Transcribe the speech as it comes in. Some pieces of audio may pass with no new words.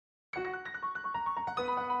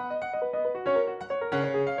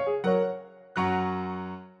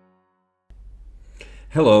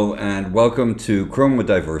Hello and welcome to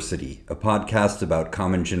Chromodiversity, a podcast about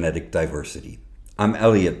common genetic diversity. I'm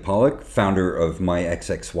Elliot Pollack, founder of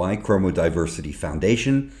MyXXY Chromodiversity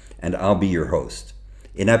Foundation, and I'll be your host.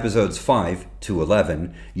 In episodes 5 to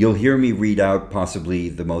 11, you'll hear me read out possibly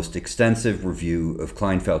the most extensive review of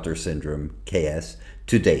Klinefelter syndrome, KS,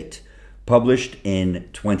 to date. Published in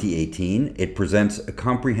 2018, it presents a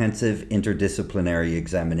comprehensive interdisciplinary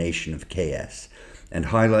examination of KS and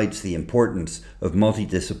highlights the importance of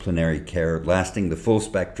multidisciplinary care lasting the full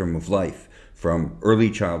spectrum of life, from early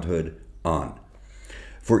childhood on.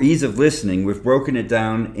 For ease of listening, we've broken it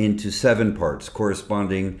down into 7 parts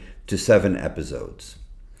corresponding to 7 episodes.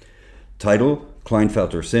 Title: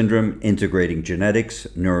 Klinefelter syndrome, integrating genetics,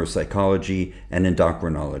 neuropsychology, and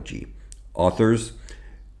endocrinology. Authors: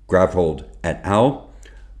 Gravhold et al.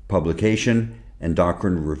 Publication: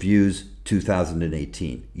 Endocrine Reviews,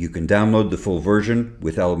 2018. You can download the full version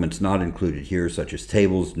with elements not included here, such as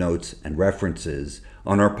tables, notes, and references,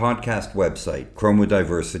 on our podcast website,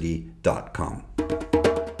 chromodiversity.com.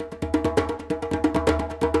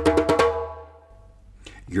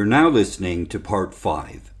 You're now listening to Part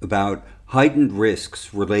 5 about heightened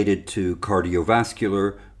risks related to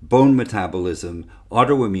cardiovascular, bone metabolism,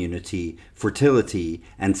 autoimmunity, fertility,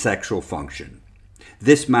 and sexual function.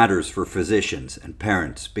 This matters for physicians and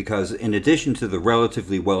parents because, in addition to the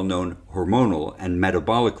relatively well-known hormonal and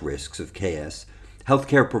metabolic risks of KS,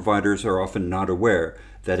 healthcare providers are often not aware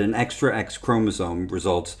that an extra X chromosome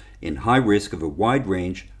results in high risk of a wide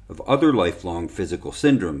range of other lifelong physical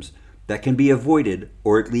syndromes that can be avoided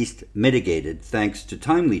or at least mitigated thanks to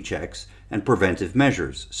timely checks and preventive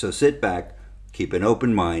measures. So sit back, keep an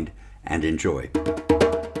open mind, and enjoy.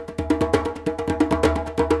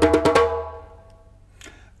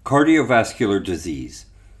 Cardiovascular disease.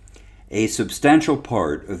 A substantial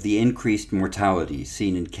part of the increased mortality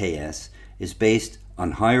seen in KS is based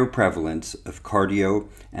on higher prevalence of cardio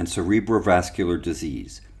and cerebrovascular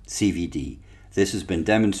disease, CVD. This has been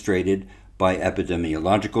demonstrated by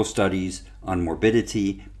epidemiological studies on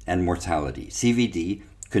morbidity and mortality. CVD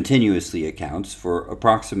continuously accounts for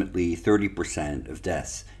approximately 30% of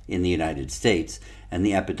deaths in the United States, and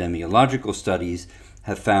the epidemiological studies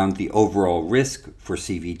have found the overall risk for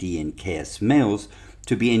CVD in KS males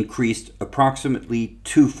to be increased approximately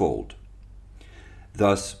twofold.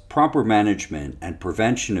 Thus, proper management and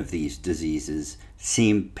prevention of these diseases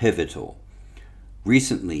seem pivotal.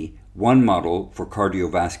 Recently, one model for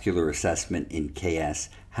cardiovascular assessment in KS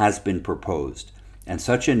has been proposed, and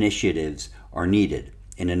such initiatives are needed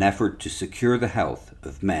in an effort to secure the health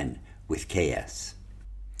of men with KS.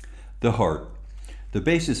 The heart. The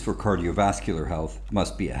basis for cardiovascular health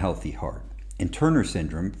must be a healthy heart. In Turner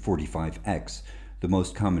syndrome, 45X, the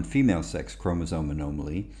most common female sex chromosome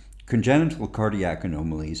anomaly, congenital cardiac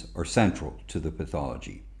anomalies are central to the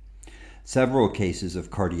pathology. Several cases of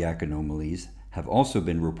cardiac anomalies have also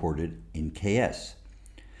been reported in KS.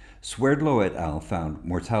 Swerdlow et al. Found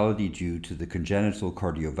mortality due to the congenital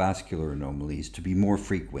cardiovascular anomalies to be more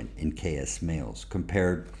frequent in KS males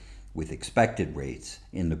compared with expected rates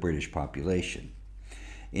in the British population.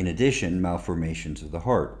 In addition, malformations of the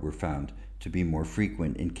heart were found to be more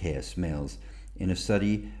frequent in KS males in a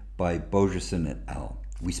study by Bojason et al.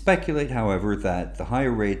 We speculate, however, that the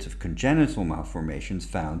higher rates of congenital malformations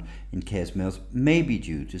found in KS males may be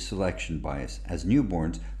due to selection bias, as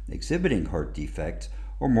newborns exhibiting heart defects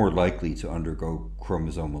are more likely to undergo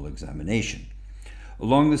chromosomal examination.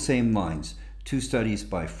 Along the same lines, 2 studies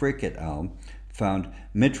by Frick et al. Found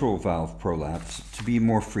mitral valve prolapse to be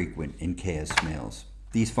more frequent in KS males.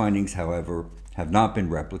 These findings, however, have not been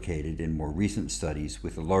replicated in more recent studies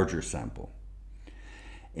with a larger sample.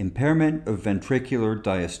 Impairment of ventricular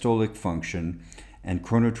diastolic function and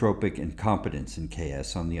chronotropic incompetence in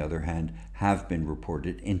KS, on the other hand, have been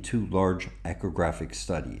reported in 2 large echographic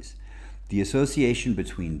studies. The association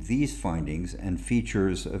between these findings and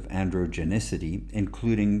features of androgenicity,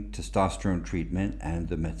 including testosterone treatment and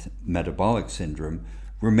the metabolic syndrome,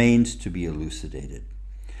 remains to be elucidated.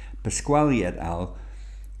 Pasquale et al.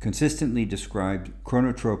 Consistently described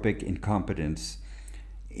chronotropic incompetence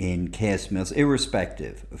in KS males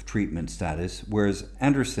irrespective of treatment status, whereas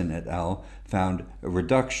Anderson et al. Found a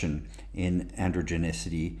reduction in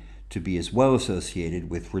androgenicity to be as well associated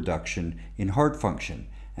with reduction in heart function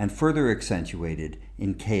and further accentuated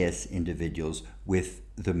in KS individuals with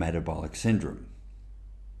the metabolic syndrome.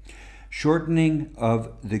 Shortening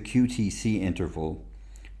of the QTC interval,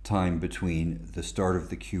 time between the start of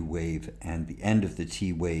the Q wave and the end of the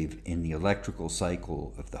T wave in the electrical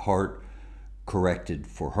cycle of the heart, corrected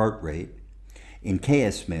for heart rate, in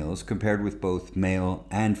KS males compared with both male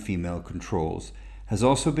and female controls has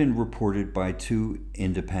also been reported by two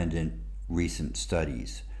independent recent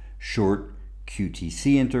studies. Short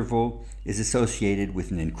QTc interval is associated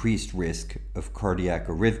with an increased risk of cardiac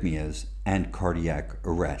arrhythmias and cardiac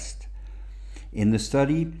arrest. In the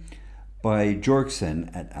study by Jorgensen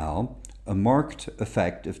et al., a marked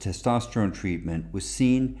effect of testosterone treatment was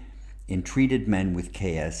seen in treated men with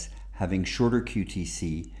KS having shorter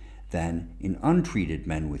QTc than in untreated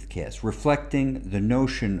men with KS, reflecting the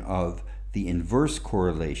notion of the inverse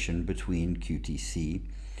correlation between QTc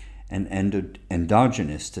and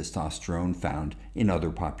endogenous testosterone found in other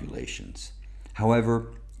populations.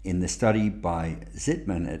 However, in the study by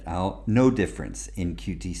Zittman et al., no difference in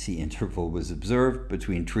QTc interval was observed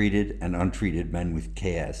between treated and untreated men with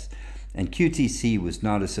KS, and QTc was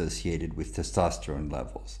not associated with testosterone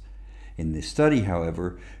levels. In this study,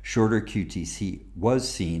 however, shorter QTc was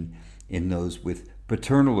seen in those with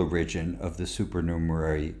paternal origin of the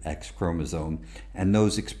supernumerary X chromosome and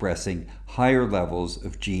those expressing higher levels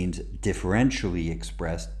of genes differentially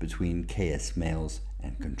expressed between KS males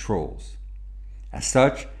and controls. As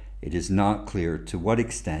such, it is not clear to what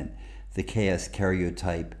extent the KS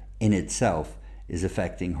karyotype in itself is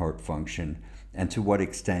affecting heart function and to what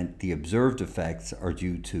extent the observed effects are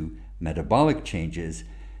due to metabolic changes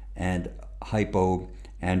and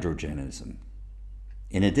hypoandrogenism.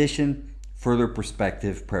 In addition, further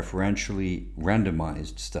prospective preferentially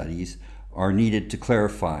randomized studies are needed to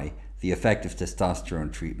clarify the effect of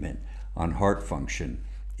testosterone treatment on heart function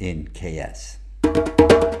in KS.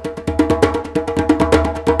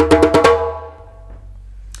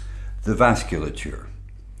 The vasculature.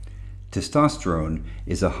 Testosterone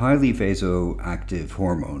is a highly vasoactive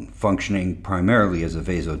hormone functioning primarily as a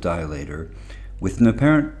vasodilator with an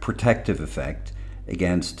apparent protective effect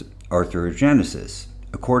against arteriogenesis.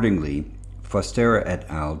 Accordingly, Fostera et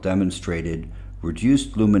al. Demonstrated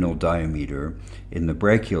reduced luminal diameter in the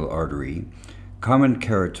brachial artery, common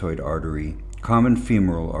carotid artery, common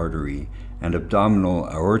femoral artery, and abdominal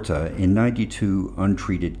aorta in 92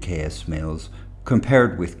 untreated KS males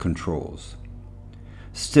compared with controls.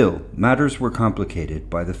 Still, matters were complicated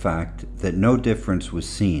by the fact that no difference was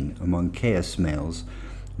seen among KS males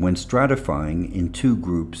when stratifying in two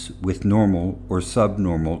groups with normal or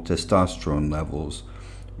subnormal testosterone levels,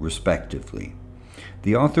 respectively.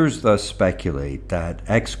 The authors thus speculate that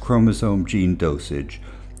X chromosome gene dosage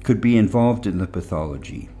could be involved in the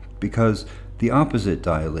pathology because the opposite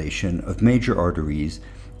dilation of major arteries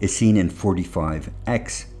is seen in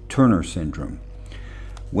 45X Turner syndrome.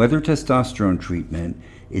 Whether testosterone treatment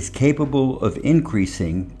is capable of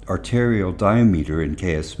increasing arterial diameter in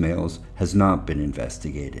KS males has not been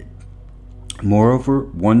investigated. Moreover,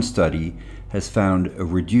 one study has found a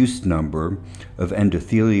reduced number of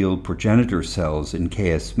endothelial progenitor cells in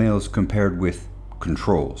KS males compared with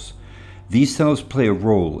controls. These cells play a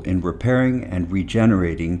role in repairing and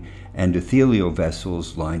regenerating endothelial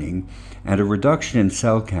vessels lining, and a reduction in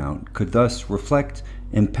cell count could thus reflect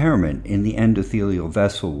impairment in the endothelial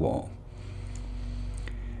vessel wall.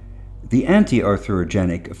 The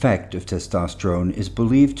anti-arthrogenic effect of testosterone is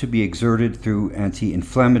believed to be exerted through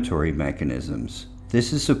anti-inflammatory mechanisms.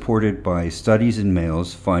 This is supported by studies in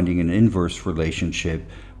males finding an inverse relationship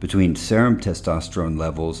between serum testosterone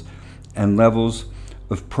levels and levels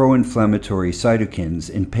of pro-inflammatory cytokines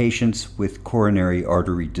in patients with coronary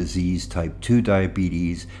artery disease, type 2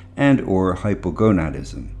 diabetes, and/or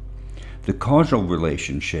hypogonadism. The causal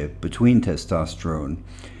relationship between testosterone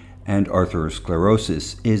and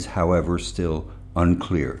atherosclerosis is, however, still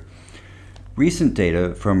unclear. Recent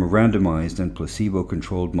data from a randomized and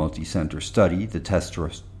placebo-controlled multicenter study, the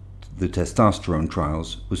testosterone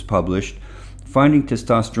trials, was published, finding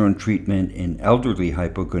testosterone treatment in elderly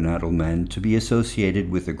hypogonadal men to be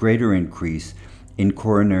associated with a greater increase in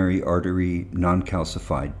coronary artery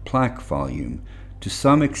non-calcified plaque volume, to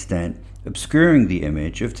some extent obscuring the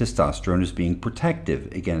image of testosterone as being protective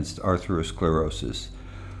against atherosclerosis.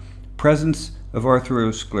 Presence of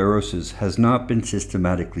atherosclerosis has not been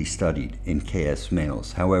systematically studied in KS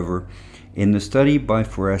males. However, in the study by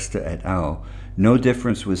Foresta et al., no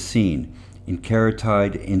difference was seen in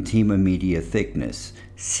carotid intima media thickness,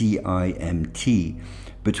 CIMT,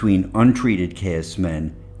 between untreated KS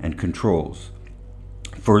men and controls.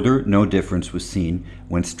 Further, no difference was seen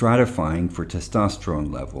when stratifying for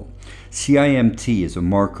testosterone level. CIMT is a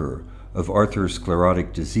marker of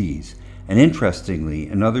atherosclerotic disease, and interestingly,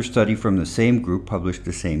 another study from the same group published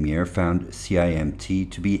the same year found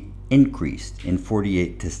CIMT to be increased in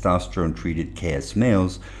 48 testosterone-treated KS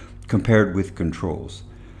males compared with controls.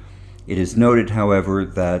 It is noted, however,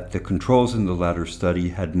 that the controls in the latter study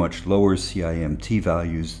had much lower CIMT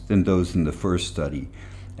values than those in the first study,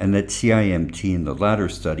 and that CIMT in the latter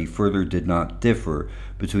study further did not differ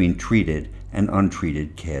between treated and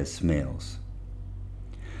untreated KS males.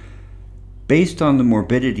 Based on the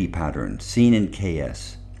morbidity pattern seen in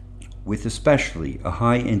KS, with especially a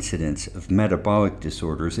high incidence of metabolic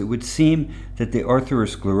disorders, it would seem that the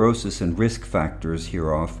atherosclerosis and risk factors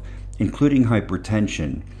hereof, including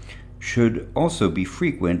hypertension, should also be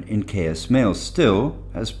frequent in KS males. Still,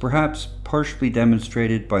 as perhaps partially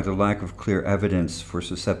demonstrated by the lack of clear evidence for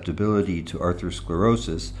susceptibility to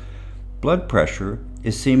atherosclerosis, blood pressure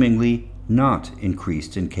is seemingly not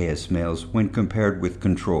increased in KS males when compared with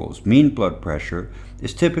controls. Mean blood pressure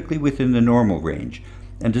is typically within the normal range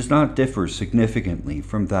and does not differ significantly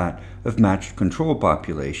from that of matched control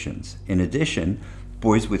populations. In addition, in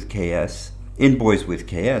boys with KS,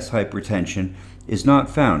 hypertension is not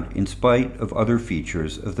found in spite of other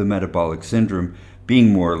features of the metabolic syndrome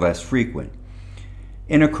being more or less frequent.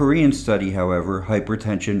 In a Korean study, however,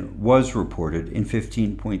 hypertension was reported in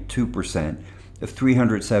 15.2% of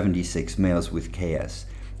 376 males with KS,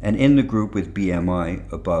 and in the group with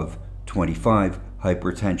BMI above 25,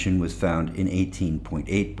 hypertension was found in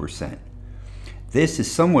 18.8%. This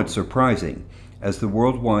is somewhat surprising, as the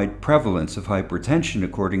worldwide prevalence of hypertension,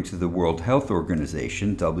 according to the World Health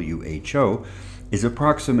Organization, WHO, is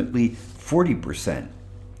approximately 40%.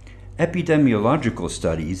 Epidemiological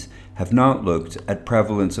studies have not looked at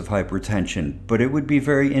prevalence of hypertension, but it would be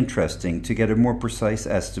very interesting to get a more precise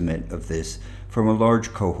estimate of this from a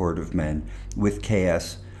large cohort of men with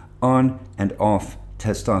KS on and off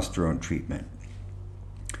testosterone treatment.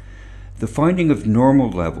 The finding of normal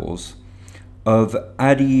levels of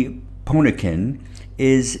adiponectin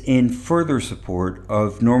is in further support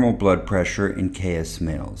of normal blood pressure in KS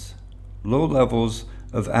males. Low levels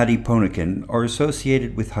of adiponectin are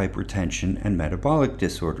associated with hypertension and metabolic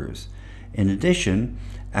disorders. In addition,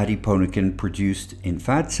 adiponectin produced in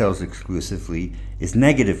fat cells exclusively is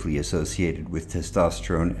negatively associated with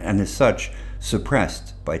testosterone and as such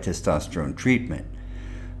suppressed by testosterone treatment.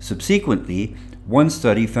 Subsequently, one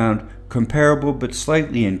study found comparable but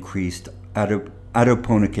slightly increased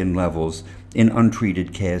adiponectin levels in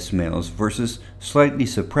untreated KS males versus slightly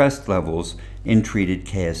suppressed levels in treated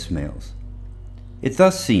KS males. It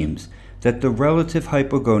thus seems that the relative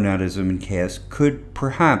hypogonadism in KS could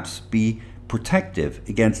perhaps be protective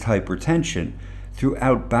against hypertension through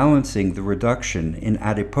outbalancing the reduction in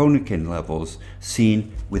adiponectin levels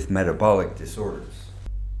seen with metabolic disorders.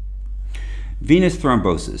 Venous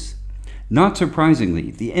thrombosis. Not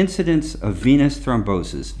surprisingly, the incidence of venous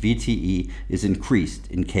thrombosis, VTE, is increased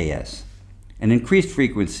in KS. An increased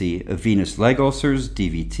frequency of venous leg ulcers,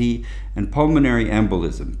 DVT, and pulmonary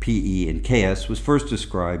embolism, PE, in KS was first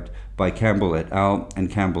described by Campbell et al.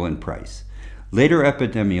 And Campbell and Price. Later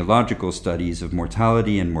epidemiological studies of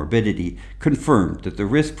mortality and morbidity confirmed that the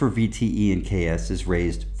risk for VTE in KS is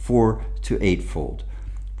raised 4 to 8-fold.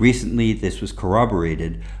 Recently, this was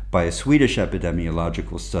corroborated by a Swedish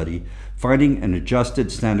epidemiological study finding an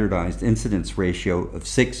adjusted standardized incidence ratio of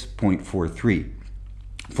 6.43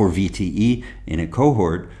 for VTE in a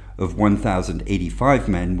cohort of 1,085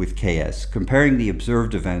 men with KS, comparing the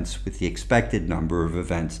observed events with the expected number of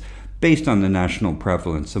events based on the national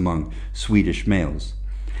prevalence among Swedish males.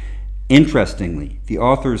 Interestingly, the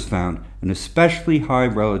authors found an especially high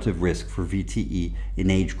relative risk for VTE in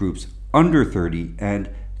age groups under 30 and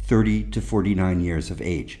 30 to 49 years of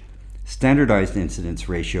age. Standardized incidence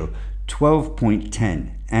ratio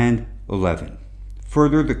 12.10 and 11.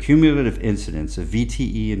 Further, the cumulative incidence of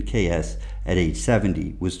VTE and KS at age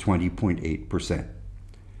 70 was 20.8%.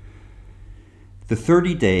 The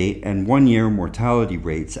 30-day and 1-year mortality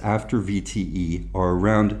rates after VTE are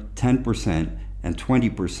around 10% and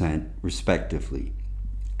 20% respectively,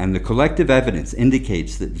 and the collective evidence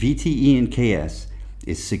indicates that VTE and KS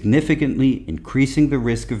is significantly increasing the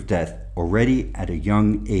risk of death already at a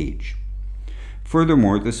young age.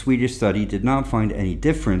 Furthermore, the Swedish study did not find any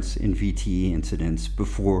difference in VTE incidence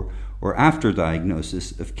before or after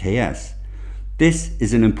diagnosis of KS. This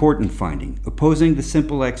is an important finding, opposing the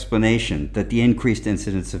simple explanation that the increased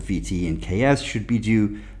incidence of VTE and KS should be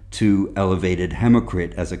due to elevated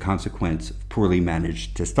hematocrit as a consequence of poorly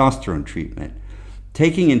managed testosterone treatment.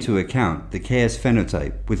 Taking into account the KS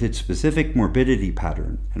phenotype with its specific morbidity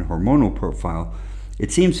pattern and hormonal profile,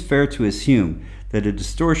 it seems fair to assume that a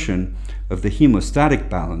distortion of the hemostatic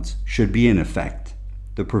balance should be in effect.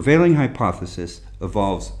 The prevailing hypothesis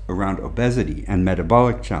evolves around obesity and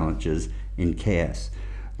metabolic challenges in KS,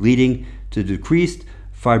 leading to decreased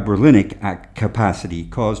fibrinolytic capacity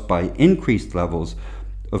caused by increased levels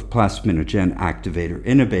of plasminogen activator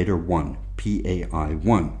inhibitor 1,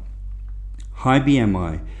 PAI1. High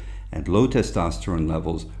BMI and low testosterone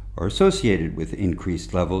levels are associated with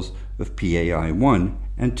increased levels of PAI1,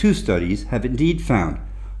 and 2 studies have indeed found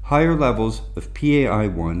higher levels of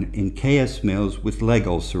PAI1 in KS males with leg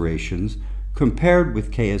ulcerations compared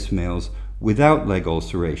with KS males without leg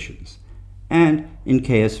ulcerations, and in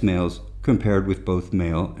KS males compared with both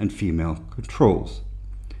male and female controls.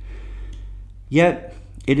 Yet,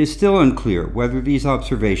 it is still unclear whether these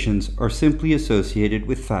observations are simply associated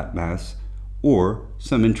with fat mass or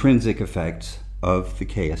some intrinsic effects of the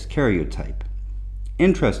KS karyotype.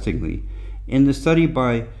 Interestingly, in the study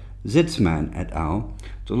by Zitzman et al.,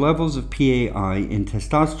 the levels of PAI in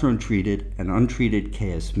testosterone-treated and untreated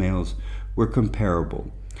KS males were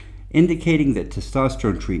comparable, indicating that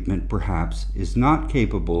testosterone treatment perhaps is not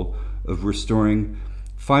capable of restoring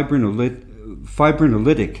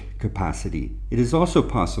fibrinolytic capacity. It is also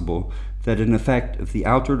possible that an effect of the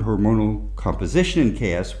altered hormonal composition in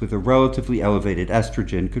KS with a relatively elevated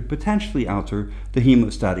estrogen could potentially alter the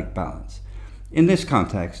hemostatic balance. In this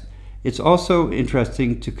context, it's also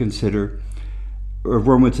interesting to consider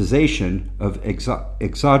aromatization of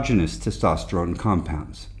exogenous testosterone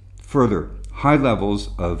compounds. Further, high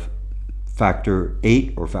levels of factor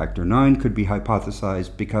 8 or factor 9 could be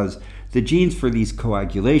hypothesized because the genes for these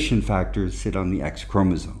coagulation factors sit on the X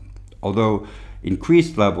chromosome, although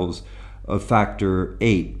increased levels of factor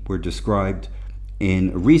 8 were described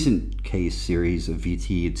in a recent case series of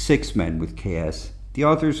VT in 6 men with KS. The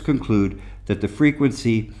authors conclude that the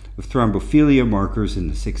frequency of thrombophilia markers in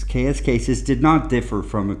the 6 KS cases did not differ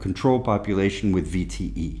from a control population with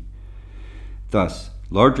VTE. Thus,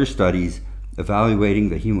 larger studies evaluating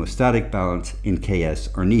the hemostatic balance in KS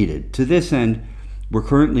are needed. To this end, we're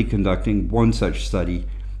currently conducting one such study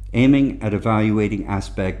aiming at evaluating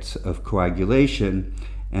aspects of coagulation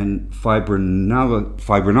and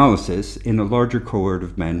fibrinolysis in a larger cohort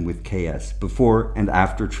of men with KS before and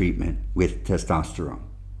after treatment with testosterone.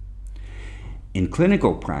 In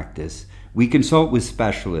clinical practice, we consult with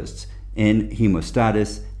specialists in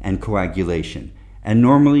hemostasis and coagulation and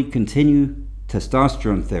normally continue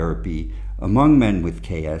testosterone therapy among men with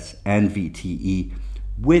KS and VTE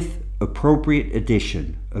with appropriate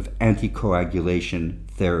addition of anticoagulation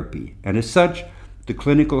therapy. And as such, the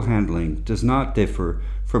clinical handling does not differ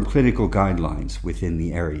from clinical guidelines within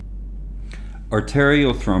the area.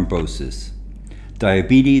 Arterial thrombosis.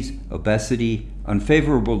 Diabetes, obesity,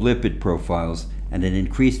 unfavorable lipid profiles, and an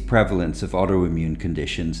increased prevalence of autoimmune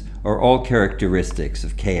conditions are all characteristics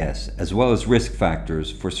of KS, as well as risk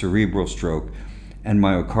factors for cerebral stroke and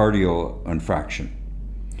myocardial infarction.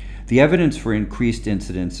 The evidence for increased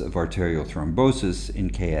incidence of arterial thrombosis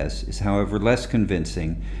in KS is, however, less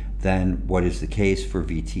convincing than what is the case for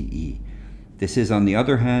VTE. This is, on the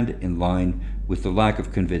other hand, in line with the lack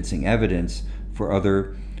of convincing evidence for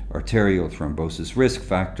other arterial thrombosis risk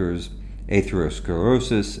factors,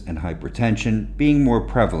 atherosclerosis and hypertension being more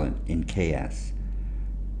prevalent in KS.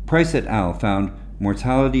 Price et al. Found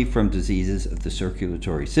mortality from diseases of the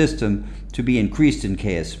circulatory system to be increased in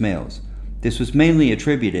KS males. This was mainly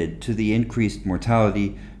attributed to the increased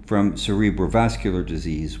mortality from cerebrovascular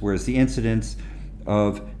disease, whereas the incidence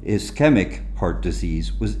of ischemic heart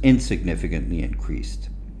disease was insignificantly increased.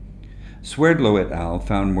 Swerdlow et al.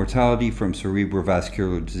 Found mortality from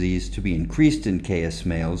cerebrovascular disease to be increased in KS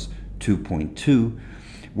males, 2.2,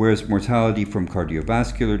 whereas mortality from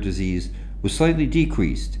cardiovascular disease was slightly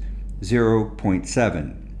decreased,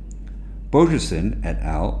 0.7. Bogerson et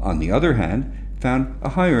al., on the other hand, found a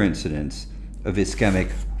higher incidence of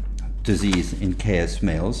ischemic disease in KS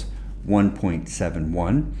males,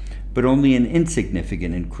 1.71, but only an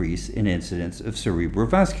insignificant increase in incidence of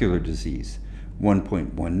cerebrovascular disease,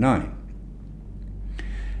 1.19.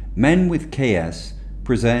 Men with KS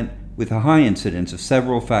present with a high incidence of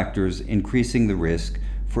several factors increasing the risk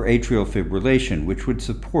for atrial fibrillation, which would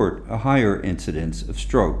support a higher incidence of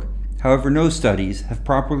stroke. However, no studies have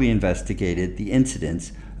properly investigated the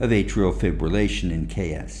incidence of atrial fibrillation in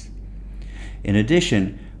KS. In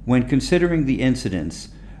addition, when considering the incidence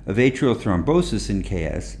of atrial thrombosis in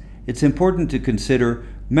KS, it's important to consider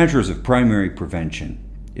measures of primary prevention.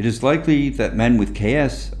 It is likely that men with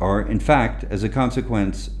KS are, in fact, as a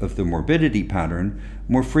consequence of the morbidity pattern,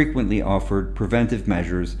 more frequently offered preventive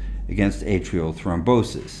measures against atrial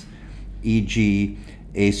thrombosis, e.g.,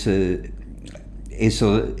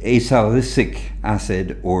 acyclic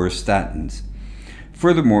acid or statins.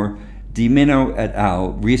 Furthermore, DiMino et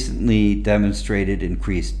al. Recently demonstrated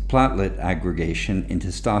increased platelet aggregation in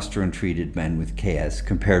testosterone-treated men with KS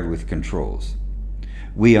compared with controls.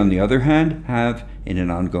 We, on the other hand, have in an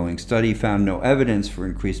ongoing study, found no evidence for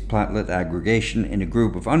increased platelet aggregation in a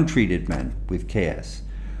group of untreated men with KS.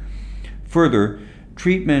 Further,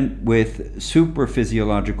 treatment with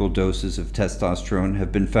supraphysiological doses of testosterone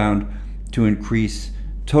have been found to increase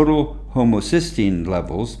total homocysteine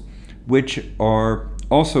levels, which are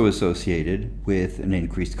also associated with an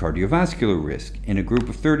increased cardiovascular risk in a group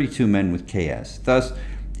of 32 men with KS. Thus,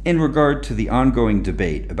 in regard to the ongoing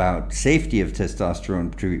debate about safety of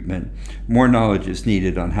testosterone treatment, more knowledge is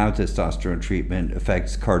needed on how testosterone treatment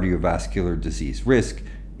affects cardiovascular disease risk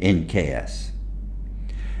in KS.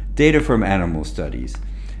 Data from animal studies.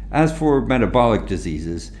 As for metabolic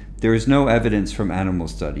diseases, there is no evidence from animal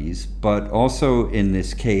studies, but also in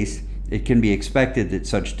this case, it can be expected that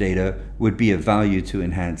such data would be of value to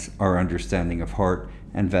enhance our understanding of heart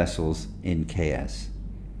and vessels in KS.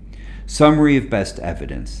 Summary of best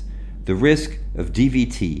evidence. The risk of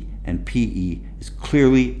DVT and PE is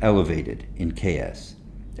clearly elevated in KS.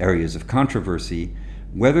 Areas of controversy.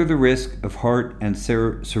 Whether the risk of heart and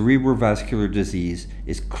cerebrovascular disease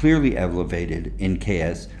is clearly elevated in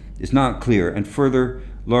KS is not clear, and further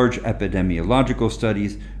large epidemiological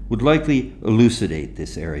studies would likely elucidate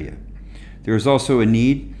this area. There is also a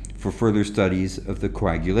need for further studies of the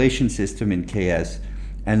coagulation system in KS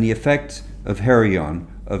and the effects of herion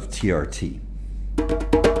of TRT.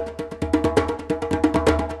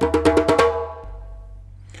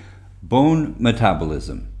 Bone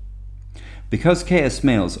metabolism. Because KS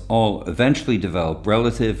males all eventually develop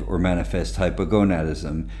relative or manifest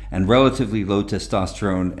hypogonadism and relatively low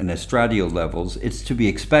testosterone and estradiol levels, it's to be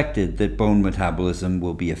expected that bone metabolism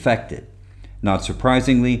will be affected. Not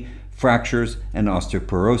surprisingly, fractures and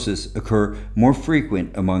osteoporosis occur more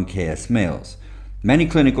frequent among KS males. Many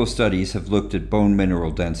clinical studies have looked at bone mineral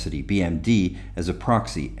density, BMD, as a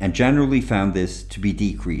proxy and generally found this to be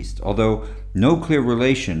decreased, although no clear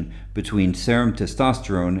relation between serum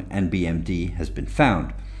testosterone and BMD has been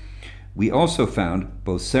found. We also found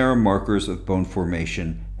both serum markers of bone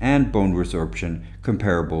formation and bone resorption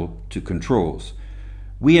comparable to controls.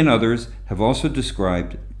 We and others have also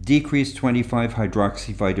described decreased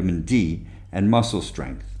 25-hydroxyvitamin D and muscle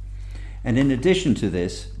strength. And in addition to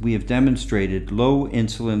this, we have demonstrated low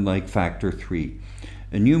insulin-like factor 3,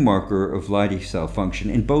 a new marker of Leydig cell function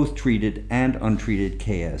in both treated and untreated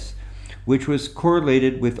KS, which was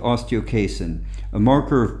correlated with osteocasin, a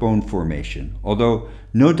marker of bone formation, although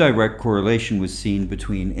no direct correlation was seen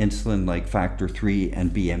between insulin-like factor 3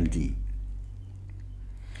 and BMD.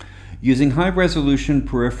 Using high-resolution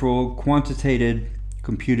peripheral quantitated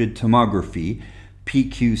computed tomography,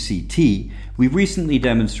 PQCT, we recently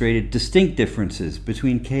demonstrated distinct differences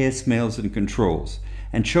between KS males and controls,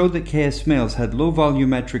 and showed that KS males had low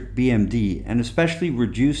volumetric BMD and especially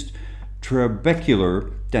reduced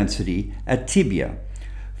trabecular density at tibia.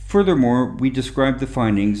 Furthermore, we described the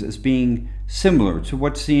findings as being similar to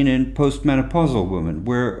what's seen in postmenopausal women,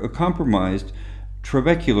 where a compromised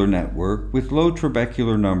trabecular network with low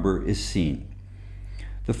trabecular number is seen.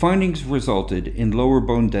 The findings resulted in lower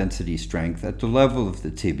bone density strength at the level of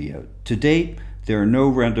the tibia. To date, there are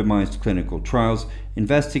no randomized clinical trials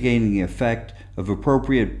investigating the effect of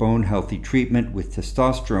appropriate bone-healthy treatment with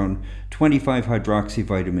testosterone,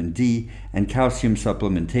 25-hydroxyvitamin D, and calcium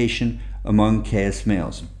supplementation among KS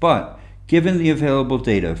males. But, given the available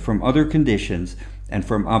data from other conditions and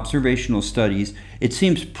from observational studies, it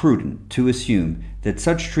seems prudent to assume that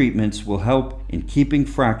such treatments will help in keeping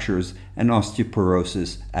fractures and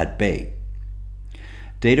osteoporosis at bay.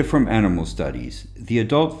 Data from animal studies. The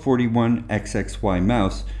adult 41XXY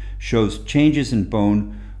mouse shows changes in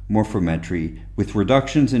bone morphometry with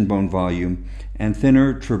reductions in bone volume and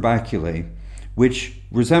thinner trabeculae, which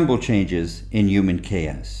resemble changes in human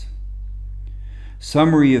KS.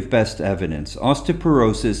 Summary of best evidence.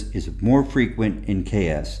 Osteoporosis is more frequent in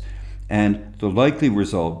KS and the likely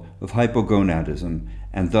result of hypogonadism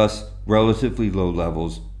and thus relatively low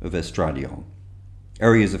levels of estradiol.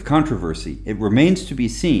 Areas of controversy. It remains to be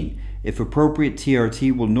seen if appropriate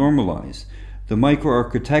TRT will normalize the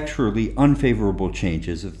microarchitecturally unfavorable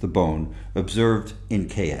changes of the bone observed in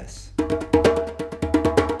KS.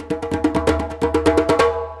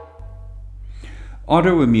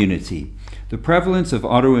 Autoimmunity. The prevalence of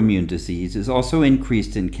autoimmune disease is also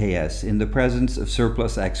increased in KS in the presence of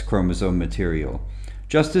surplus X chromosome material,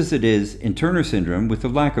 just as it is in Turner syndrome with the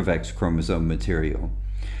lack of X chromosome material.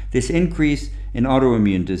 This increase in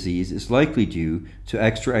autoimmune disease is likely due to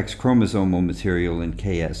extra X chromosomal material in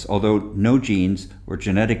KS, although no genes or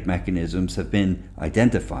genetic mechanisms have been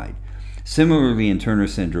identified. Similarly, in Turner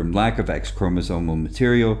syndrome, lack of X chromosomal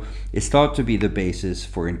material is thought to be the basis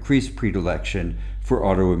for increased predilection for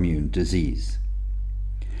autoimmune disease.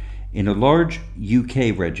 In a large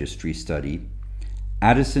UK registry study,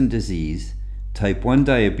 Addison disease, type 1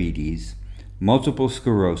 diabetes, multiple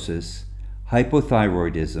sclerosis,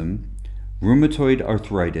 hypothyroidism, rheumatoid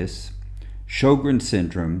arthritis, Sjogren's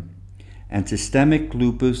syndrome, and systemic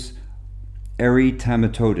lupus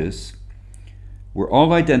erythematosus were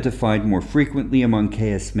all identified more frequently among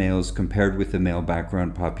KS males compared with the male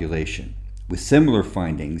background population, with similar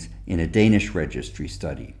findings in a Danish registry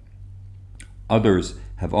study. Others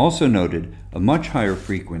have also noted a much higher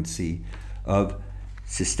frequency of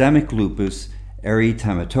systemic lupus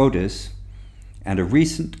erythematosus, and a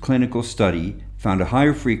recent clinical study found a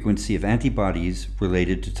higher frequency of antibodies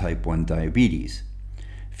related to type 1 diabetes.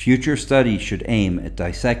 Future studies should aim at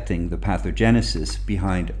dissecting the pathogenesis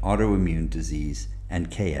behind autoimmune disease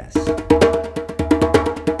and KS.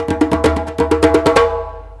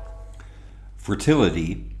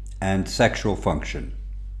 Fertility and sexual function.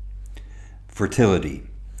 Fertility.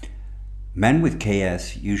 Men with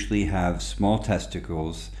KS usually have small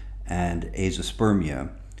testicles and azoospermia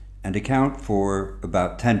and account for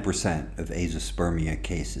about 10% of azoospermia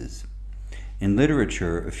cases. In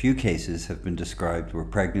literature, a few cases have been described where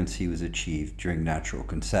pregnancy was achieved during natural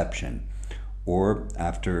conception or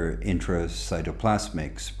after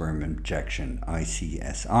intracytoplasmic sperm injection,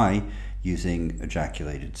 ICSI, using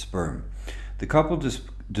ejaculated sperm. The couple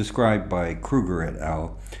described by Kruger et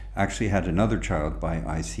al. Actually had another child by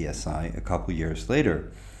ICSI a couple years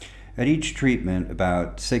later. At each treatment,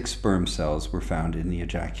 about 6 sperm cells were found in the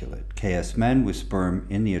ejaculate. KS men with sperm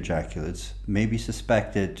in the ejaculates may be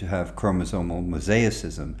suspected to have chromosomal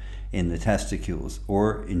mosaicism in the testicles,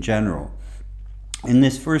 or in general. In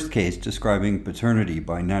this first case, describing paternity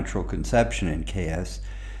by natural conception in KS,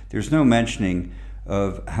 there's no mentioning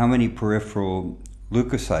of how many peripheral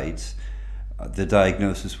leukocytes the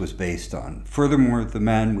diagnosis was based on. Furthermore, the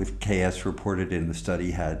man with KS reported in the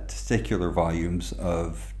study had testicular volumes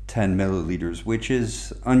of 10 milliliters, which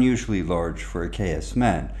is unusually large for a KS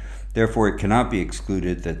man. Therefore, it cannot be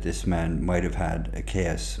excluded that this man might have had a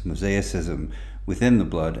KS mosaicism within the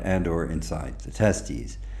blood and or inside the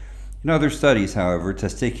testes. In other studies, however,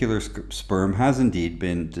 testicular sperm has indeed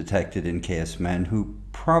been detected in KS men who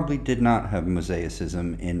probably did not have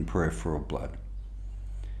mosaicism in peripheral blood.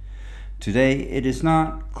 Today, it is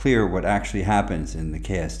not clear what actually happens in the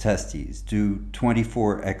KS testes. Do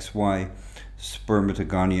 24XY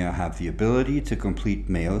spermatogonia have the ability to complete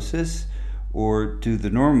meiosis, or do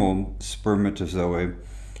the normal spermatozoa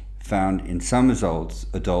found in some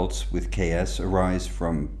adults with KS arise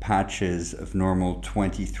from patches of normal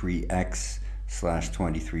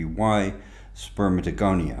 23X/23Y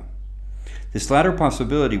spermatogonia? This latter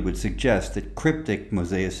possibility would suggest that cryptic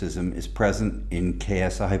mosaicism is present in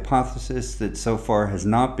KS, a hypothesis that so far has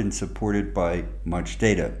not been supported by much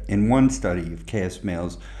data. In one study of KS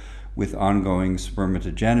males with ongoing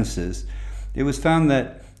spermatogenesis, it was found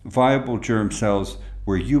that viable germ cells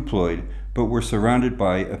were euploid but were surrounded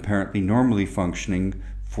by apparently normally functioning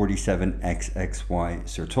 47XXY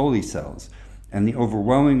Sertoli cells, and the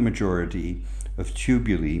overwhelming majority of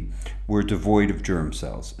tubuli were devoid of germ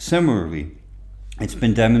cells. Similarly, it's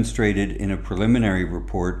been demonstrated in a preliminary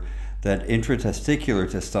report that intratesticular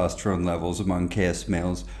testosterone levels among KS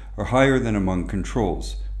males are higher than among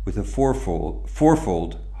controls, with a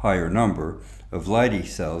fourfold higher number of Leydig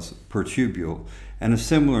cells per tubule and a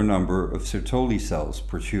similar number of Sertoli cells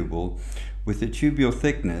per tubule, with a tubule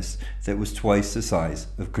thickness that was twice the size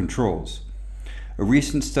of controls. A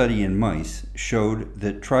recent study in mice showed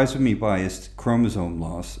that trisomy-biased chromosome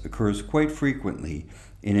loss occurs quite frequently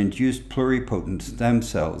in induced pluripotent stem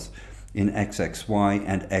cells in XXY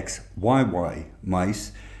and XYY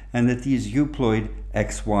mice, and that these euploid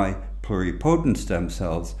XY pluripotent stem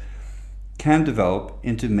cells can develop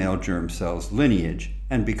into male germ cells lineage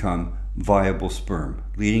and become viable sperm,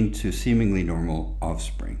 leading to seemingly normal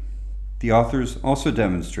offspring. The authors also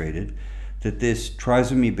demonstrated that this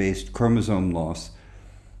trisomy-based chromosome loss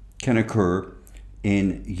can occur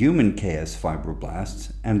in human KS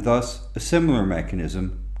fibroblasts, and thus a similar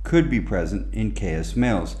mechanism could be present in KS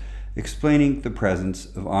males, explaining the presence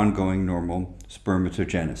of ongoing normal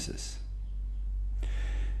spermatogenesis.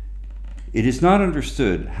 It is not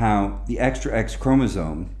understood how the extra X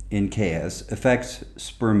chromosome in KS affects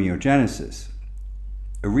spermiogenesis.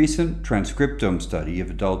 A recent transcriptome study of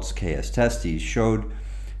adults' KS testes showed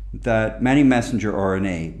that many messenger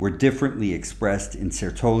RNA were differently expressed in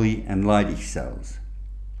Sertoli and Leydig cells.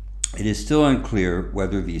 It is still unclear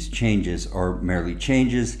whether these changes are merely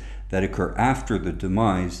changes that occur after the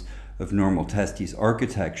demise of normal testes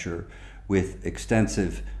architecture with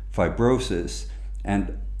extensive fibrosis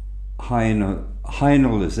and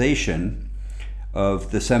hyalinization,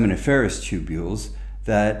 of the seminiferous tubules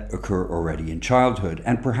that occur already in childhood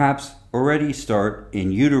and perhaps already start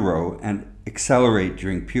in utero and accelerate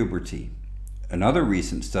during puberty. Another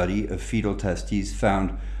recent study of fetal testes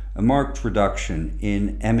found a marked reduction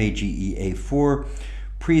in MAGEA4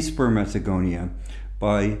 pre-spermatogonia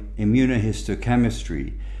by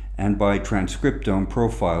immunohistochemistry and by transcriptome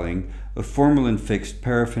profiling of formalin-fixed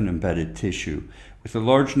paraffin-embedded tissue with a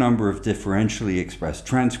large number of differentially expressed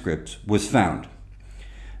transcripts was found.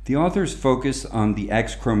 The authors focus on the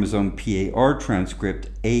X chromosome PAR transcript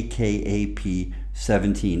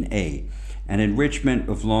AKAP17A and enrichment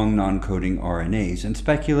of long non-coding RNAs and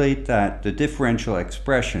speculate that the differential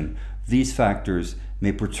expression of these factors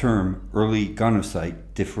may perturb early gonocyte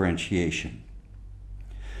differentiation.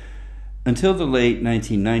 Until the late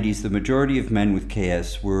 1990s, the majority of men with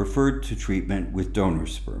KS were referred to treatment with donor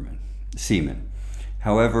semen.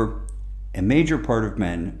 However, in a major part of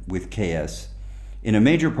men with KS,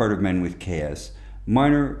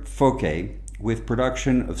 minor foci with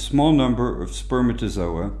production of small number of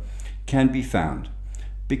spermatozoa can be found.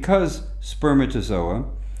 Because spermatozoa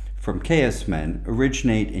from KS men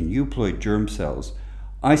originate in euploid germ cells,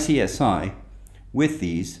 ICSI with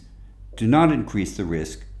these do not increase the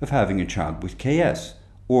risk of having a child with KS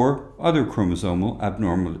or other chromosomal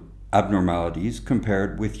abnormalities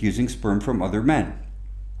compared with using sperm from other men.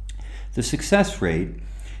 The success rate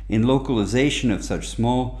in localization of such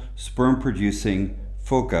small sperm-producing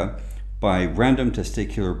foci by random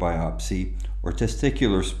testicular biopsy or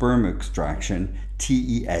testicular sperm extraction,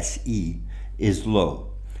 TESE, is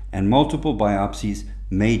low, and multiple biopsies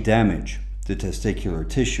may damage the testicular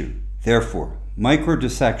tissue. Therefore,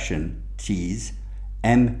 microdissection, TESE,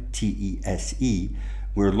 MTESE,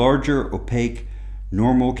 where larger, opaque,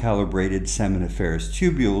 normal calibrated seminiferous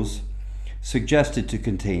tubules suggested to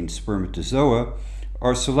contain spermatozoa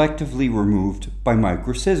are selectively removed by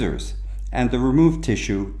microscissors, and the removed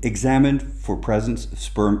tissue examined for presence of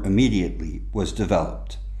sperm immediately was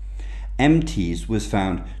developed. MTESE was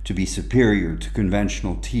found to be superior to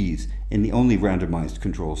conventional TESE in the only randomized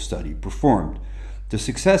control study performed. The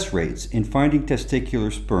success rates in finding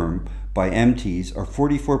testicular sperm by MTESE are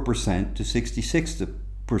 44% to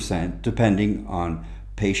 66% depending on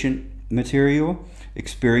patient material,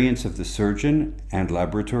 experience of the surgeon and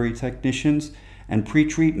laboratory technicians, and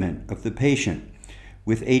pretreatment of the patient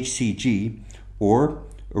with HCG or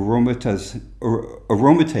aromatase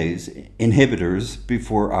inhibitors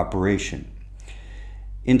before operation.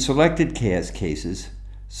 In selected KS cases,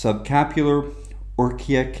 subcapular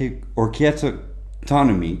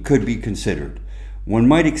orchiectomy could be considered. One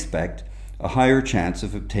might expect a higher chance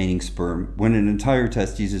of obtaining sperm when an entire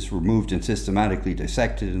testis is removed and systematically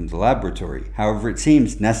dissected in the laboratory. However, it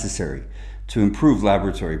seems necessary to improve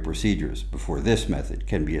laboratory procedures before this method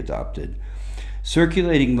can be adopted.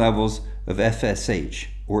 Circulating levels of FSH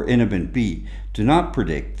or inhibin B do not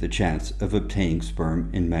predict the chance of obtaining sperm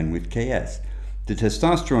in men with KS. The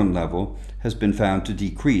testosterone level has been found to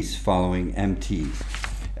decrease following MTs,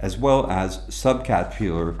 as well as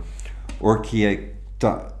subcapular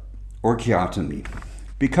orchiotomy.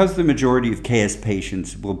 Because the majority of KS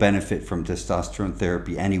patients will benefit from testosterone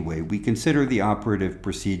therapy anyway, we consider the operative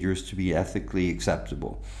procedures to be ethically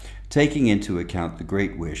acceptable, taking into account the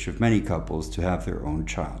great wish of many couples to have their own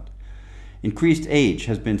child. Increased age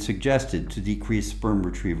has been suggested to decrease sperm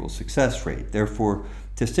retrieval success rate. Therefore,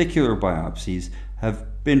 testicular biopsies have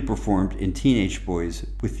been performed in teenage boys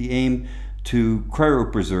with the aim to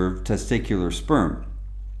cryopreserve testicular sperm.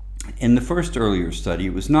 In the first earlier study,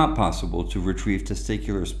 it was not possible to retrieve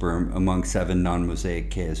testicular sperm among 7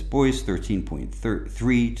 non-mosaic KS boys,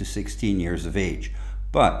 13.3 to 16 years of age,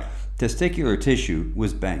 but testicular tissue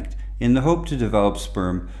was banked in the hope to develop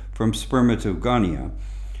sperm from spermatogonia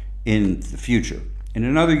in the future. In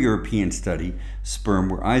another European study, sperm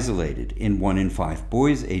were isolated in 1 in 5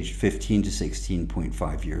 boys aged 15 to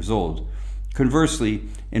 16.5 years old. Conversely,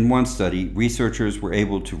 in one study, researchers were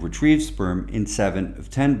able to retrieve sperm in 7 of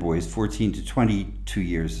 10 boys 14 to 22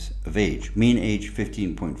 years of age, mean age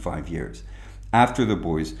 15.5 years, after the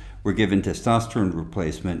boys were given testosterone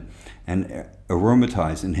replacement and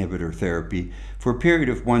aromatase inhibitor therapy for a period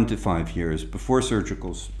of 1 to 5 years before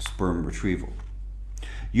surgical sperm retrieval.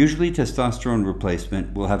 Usually, testosterone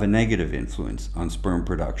replacement will have a negative influence on sperm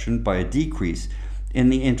production by a decrease in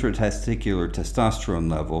the intratesticular testosterone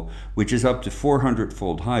level, which is up to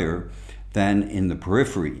 400-fold higher than in the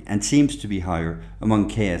periphery and seems to be higher among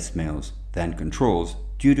KS males than controls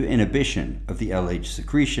due to inhibition of the LH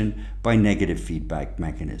secretion by negative feedback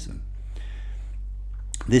mechanism.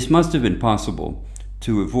 This must have been possible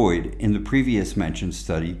to avoid in the previous mentioned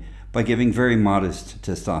study by giving very modest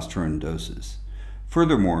testosterone doses.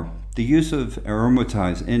 Furthermore, the use of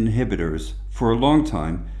aromatase inhibitors for a long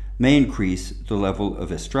time may increase the level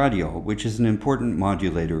of estradiol, which is an important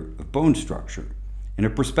modulator of bone structure. In a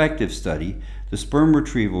prospective study, the sperm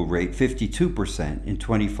retrieval rate 52% in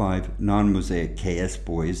 25 non-mosaic KS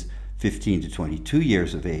boys 15 to 22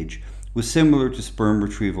 years of age was similar to sperm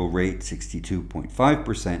retrieval rate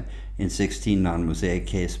 62.5% in 16 non-mosaic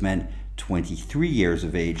KS men 23 years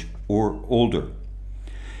of age or older.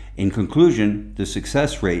 In conclusion, the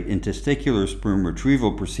success rate in testicular sperm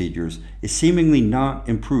retrieval procedures is seemingly not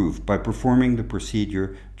improved by performing the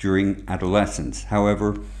procedure during adolescence.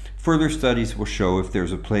 However, further studies will show if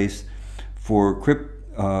there's a place for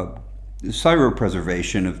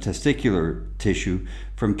cryopreservation of testicular tissue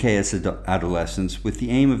from KS adolescents with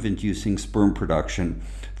the aim of inducing sperm production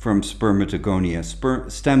from spermatogonia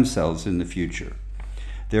stem cells in the future.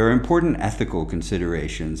 There are important ethical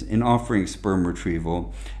considerations in offering sperm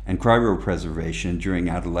retrieval and cryopreservation during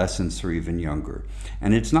adolescence or even younger,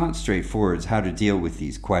 and it's not straightforward as how to deal with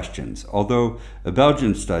these questions, although a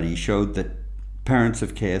Belgian study showed that parents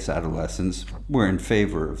of KS adolescents were in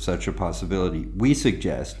favor of such a possibility. We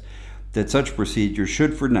suggest that such procedures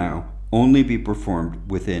should for now only be performed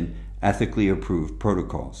within ethically approved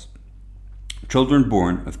protocols. Children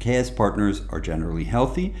born of KS partners are generally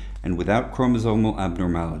healthy and without chromosomal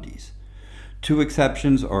abnormalities. Two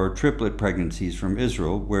exceptions are triplet pregnancies from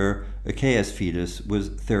Israel, where a KS fetus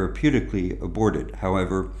was therapeutically aborted.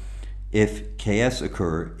 However, if KS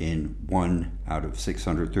occur in 1 out of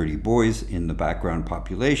 630 boys in the background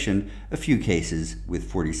population, a few cases with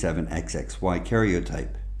 47XXY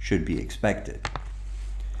karyotype should be expected.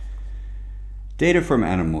 Data from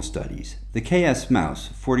animal studies. The KS mouse,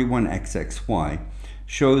 41XXY,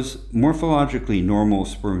 shows morphologically normal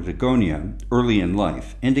spermatogonia early in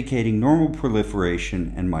life, indicating normal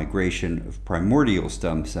proliferation and migration of primordial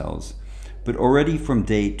stem cells, but already from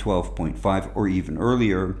day 12.5 or even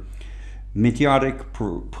earlier, meiotic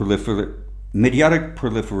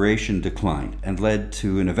proliferation declined and led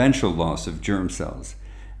to an eventual loss of germ cells.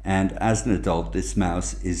 And as an adult, this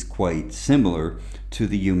mouse is quite similar to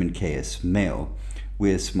the human KS male,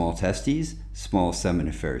 with small testes, small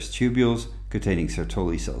seminiferous tubules containing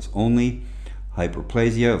Sertoli cells only,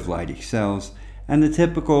 hyperplasia of Leydig cells, and the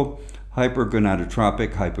typical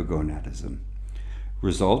hypergonadotropic hypogonadism.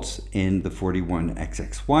 Results in the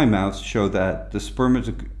 41XXY mouse show that the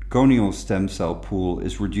spermatogonial stem cell pool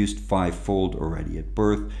is reduced 5-fold already at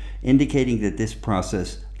birth, indicating that this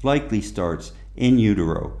process likely starts in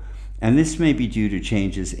utero, and this may be due to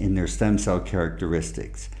changes in their stem cell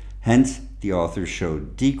characteristics. Hence, the authors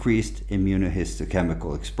showed decreased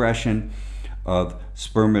immunohistochemical expression of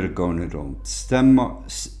spermatogonadal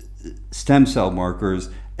stem cell markers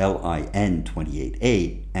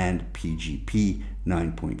LIN28A and PGP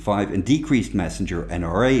 9.5, and decreased messenger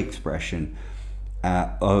NRA expression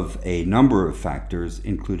of a number of factors,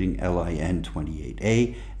 including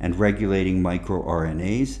LIN28A and regulating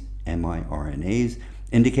microRNAs, miRNAs,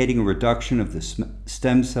 indicating a reduction of the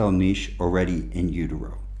stem cell niche already in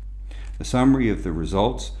utero. A summary of the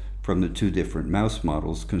results from the two different mouse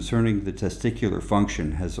models concerning the testicular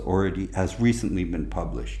function has recently been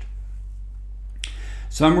published.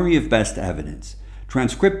 Summary of best evidence.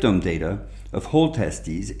 Transcriptome data of whole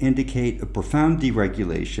testes indicate a profound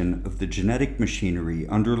deregulation of the genetic machinery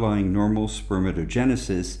underlying normal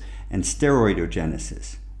spermatogenesis and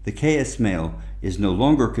steroidogenesis. The KS male is no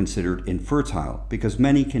longer considered infertile because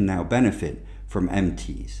many can now benefit from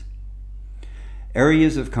MTs.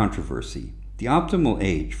 Areas of controversy. The optimal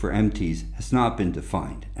age for MTs has not been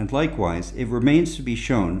defined, and likewise, it remains to be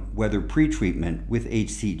shown whether pretreatment with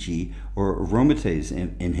HCG or aromatase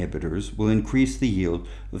inhibitors will increase the yield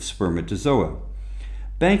of spermatozoa.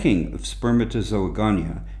 Banking of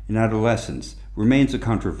spermatozoagonia in adolescence remains a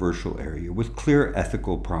controversial area with clear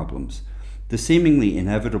ethical problems. The seemingly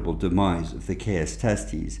inevitable demise of the KS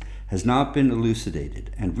testes has not been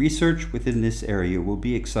elucidated, and research within this area will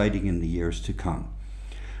be exciting in the years to come.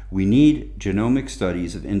 We need genomic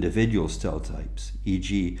studies of individual cell types,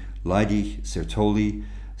 e.g. Leydig, Sertoli,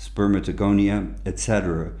 spermatogonia,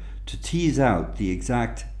 etc., to tease out the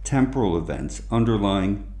exact temporal events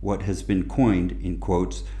underlying what has been coined, in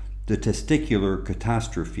quotes, the testicular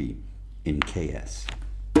catastrophe in KS.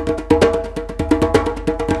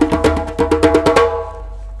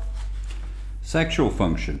 Sexual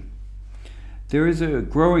function. There is a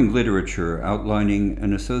growing literature outlining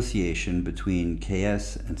an association between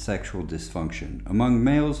KS and sexual dysfunction. Among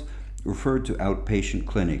males referred to outpatient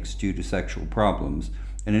clinics due to sexual problems,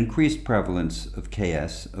 an increased prevalence of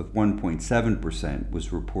KS of 1.7%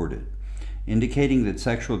 was reported, indicating that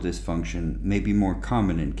sexual dysfunction may be more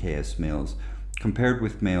common in KS males compared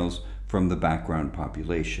with males from the background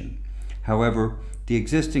population. However, the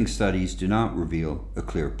existing studies do not reveal a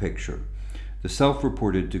clear picture. The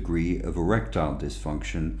self-reported degree of erectile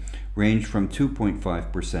dysfunction ranged from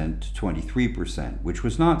 2.5% to 23%, which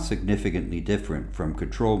was not significantly different from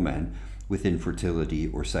control men with infertility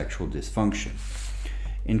or sexual dysfunction.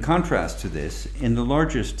 In contrast to this, in the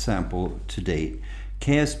largest sample to date,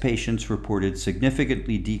 KS patients reported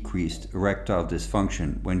significantly decreased erectile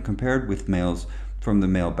dysfunction when compared with males from the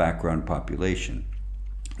male background population.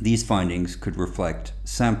 These findings could reflect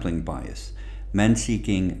sampling bias. Men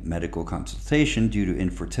seeking medical consultation due to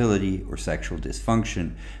infertility or sexual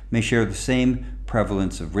dysfunction may share the same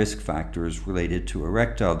prevalence of risk factors related to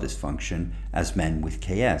erectile dysfunction as men with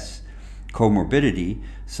KS. Comorbidity,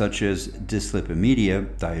 such as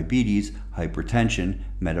dyslipidemia, diabetes, hypertension,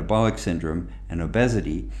 metabolic syndrome, and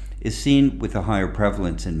obesity, is seen with a higher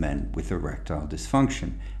prevalence in men with erectile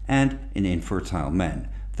dysfunction and in infertile men.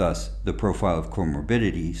 Thus, the profile of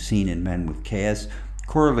comorbidity seen in men with KS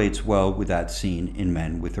correlates well with that seen in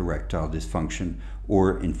men with erectile dysfunction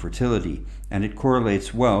or infertility, and it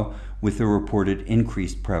correlates well with the reported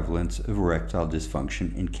increased prevalence of erectile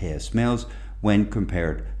dysfunction in KS males when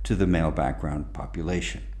compared to the male background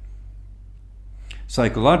population.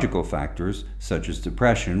 Psychological factors, such as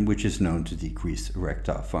depression, which is known to decrease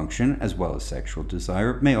erectile function as well as sexual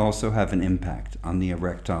desire, may also have an impact on the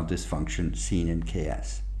erectile dysfunction seen in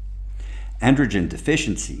KS. Androgen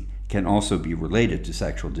deficiency can also be related to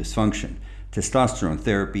sexual dysfunction. Testosterone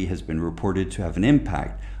therapy has been reported to have an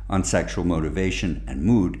impact on sexual motivation and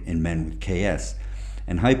mood in men with KS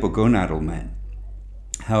and hypogonadal men.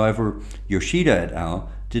 However, Yoshida et al.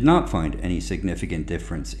 Did not find any significant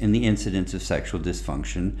difference in the incidence of sexual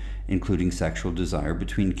dysfunction, including sexual desire,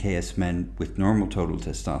 between KS men with normal total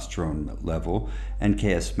testosterone level and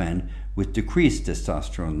KS men with decreased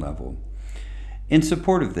testosterone level. In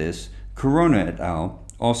support of this, Corona et al.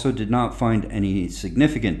 Also did not find any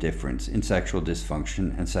significant difference in sexual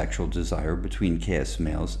dysfunction and sexual desire between KS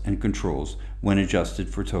males and controls when adjusted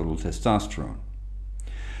for total testosterone.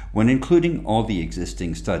 When including all the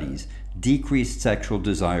existing studies, decreased sexual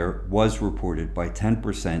desire was reported by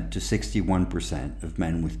 10% to 61% of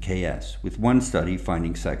men with KS, with one study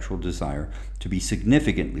finding sexual desire to be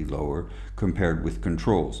significantly lower compared with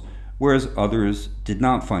controls, whereas others did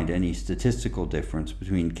not find any statistical difference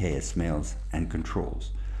between KS males and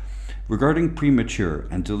controls. Regarding premature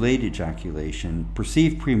and delayed ejaculation,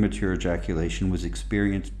 perceived premature ejaculation was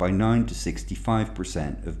experienced by 9 to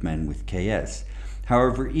 65% of men with KS,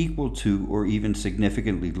 however equal to or even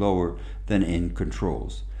significantly lower than in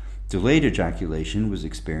controls. Delayed ejaculation was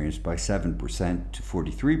experienced by 7% to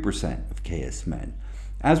 43% of KS men.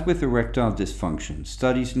 As with erectile dysfunction,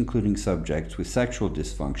 studies including subjects with sexual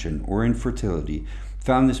dysfunction or infertility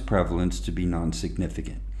found this prevalence to be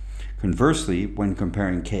non-significant. Conversely, when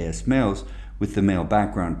comparing KS males with the male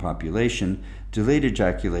background population, delayed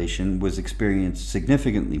ejaculation was experienced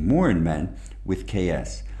significantly more in men with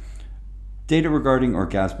KS. Data regarding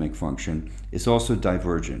orgasmic function is also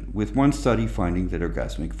divergent, with one study finding that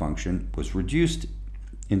orgasmic function was reduced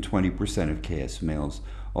in 20% of KS males,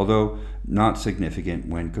 although not significant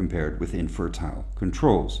when compared with infertile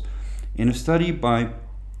controls. In a study by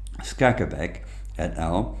Skakabek et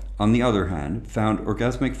al., on the other hand, found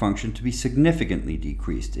orgasmic function to be significantly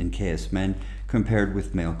decreased in KS men compared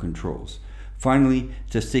with male controls. Finally,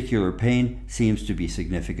 testicular pain seems to be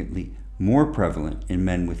significantly more prevalent in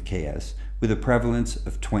men with KS, with a prevalence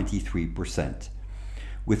of 23%.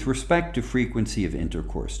 With respect to frequency of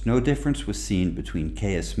intercourse, no difference was seen between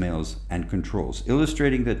KS males and controls,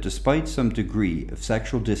 illustrating that despite some degree of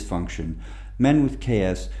sexual dysfunction, men with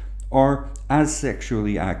KS are as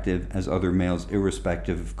sexually active as other males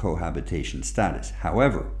irrespective of cohabitation status.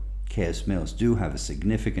 However, KS males do have a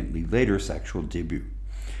significantly later sexual debut.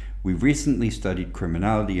 We recently studied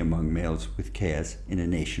criminality among males with KS in a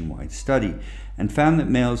nationwide study and found that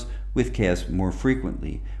males with KS more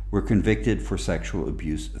frequently were convicted for sexual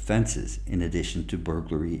abuse offenses in addition to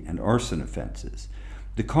burglary and arson offenses.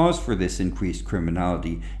 The cause for this increased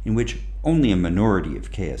criminality, in which only a minority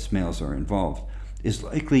of KS males are involved, is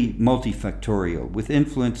likely multifactorial, with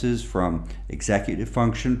influences from executive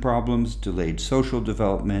function problems, delayed social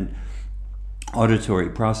development, auditory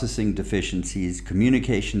processing deficiencies,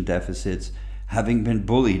 communication deficits, having been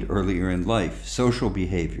bullied earlier in life, social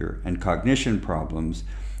behavior and cognition problems,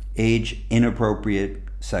 age, inappropriate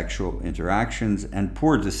sexual interactions, and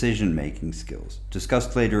poor decision-making skills,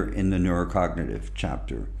 discussed later in the neurocognitive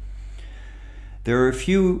chapter. There are a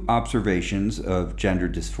few observations of gender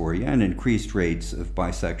dysphoria and increased rates of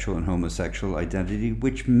bisexual and homosexual identity,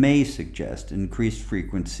 which may suggest increased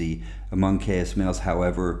frequency among KS males.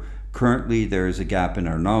 However, currently there is a gap in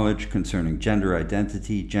our knowledge concerning gender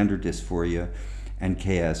identity, gender dysphoria, and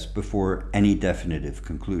KS before any definitive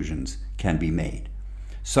conclusions can be made.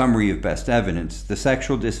 Summary of best evidence: the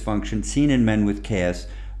sexual dysfunction seen in men with KS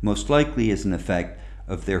most likely is an effect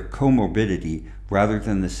of their comorbidity rather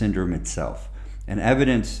than the syndrome itself, and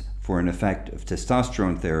evidence for an effect of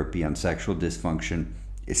testosterone therapy on sexual dysfunction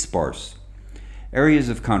is sparse. Areas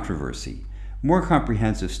of controversy: more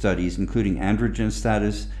comprehensive studies, including androgen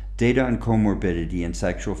status, data on comorbidity, and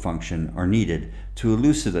sexual function, are needed to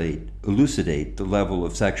elucidate the level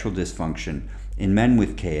of sexual dysfunction in men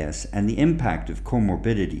with KS and the impact of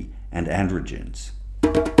comorbidity and androgens.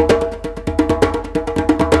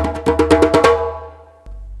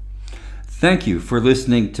 Thank you for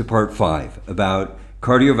listening to Part 5 about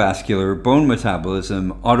cardiovascular, bone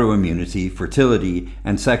metabolism, autoimmunity, fertility,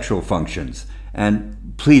 and sexual functions.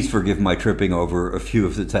 And please forgive my tripping over a few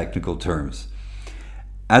of the technical terms.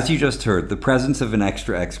 As you just heard, the presence of an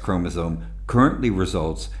extra X chromosome currently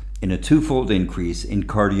results in a twofold increase in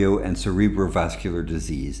cardio and cerebrovascular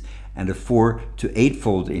disease and a 4 to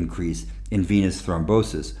 8-fold increase in venous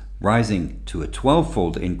thrombosis, rising to a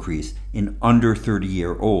 12-fold increase in under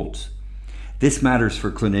 30-year-olds. This matters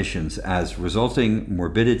for clinicians as resulting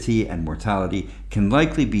morbidity and mortality can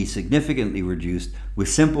likely be significantly reduced with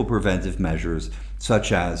simple preventive measures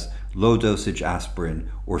such as low-dosage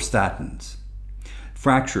aspirin or statins.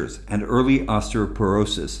 Fractures and early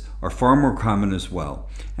osteoporosis are far more common as well,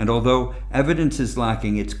 and although evidence is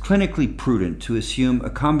lacking, it's clinically prudent to assume a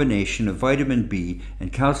combination of vitamin B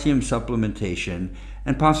and calcium supplementation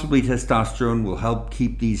and possibly testosterone will help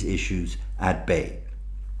keep these issues at bay.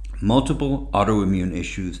 Multiple autoimmune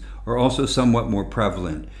issues are also somewhat more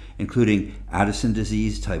prevalent, including Addison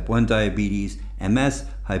disease, type 1 diabetes, MS,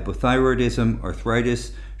 hypothyroidism,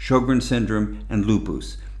 arthritis, Sjogren's syndrome, and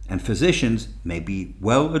lupus, and physicians may be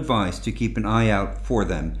well advised to keep an eye out for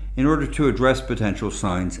them in order to address potential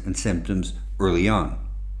signs and symptoms early on.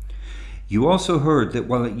 You also heard that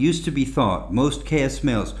while it used to be thought most KS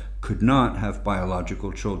males could not have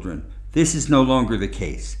biological children, this is no longer the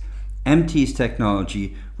case. MT's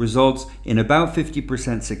technology results in about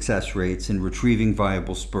 50% success rates in retrieving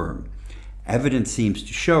viable sperm. Evidence seems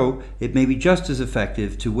to show it may be just as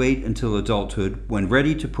effective to wait until adulthood when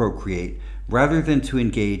ready to procreate rather than to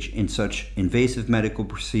engage in such invasive medical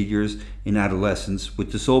procedures in adolescence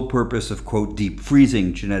with the sole purpose of, quote, deep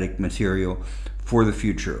freezing genetic material for the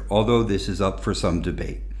future, although this is up for some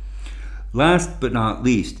debate. Last but not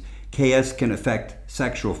least, KS can affect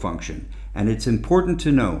sexual function. And it's important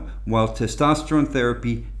to know, while testosterone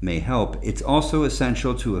therapy may help, it's also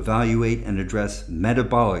essential to evaluate and address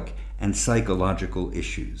metabolic and psychological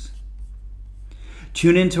issues.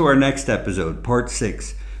 Tune in to our next episode, Part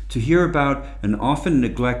 6, to hear about an often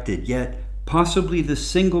neglected yet possibly the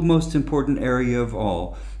single most important area of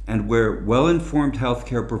all, and where well-informed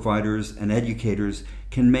healthcare providers and educators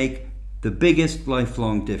can make the biggest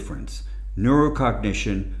lifelong difference: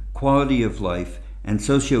 neurocognition, quality of life, and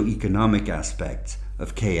socioeconomic aspects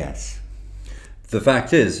of KS. The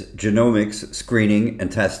fact is, genomics, screening,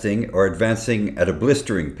 and testing are advancing at a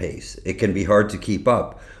blistering pace. It can be hard to keep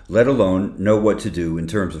up, let alone know what to do in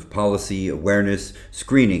terms of policy, awareness,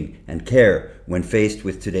 screening, and care when faced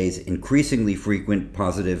with today's increasingly frequent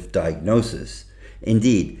positive diagnosis.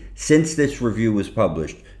 Indeed, since this review was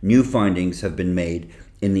published, new findings have been made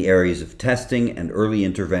in the areas of testing and early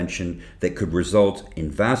intervention that could result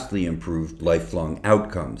in vastly improved lifelong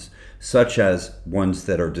outcomes, such as ones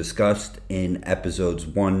that are discussed in episodes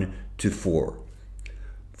 1 to 4.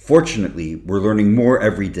 Fortunately, we're learning more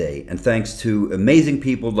every day, and thanks to amazing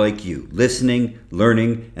people like you listening,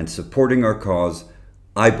 learning, and supporting our cause,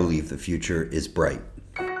 I believe the future is bright.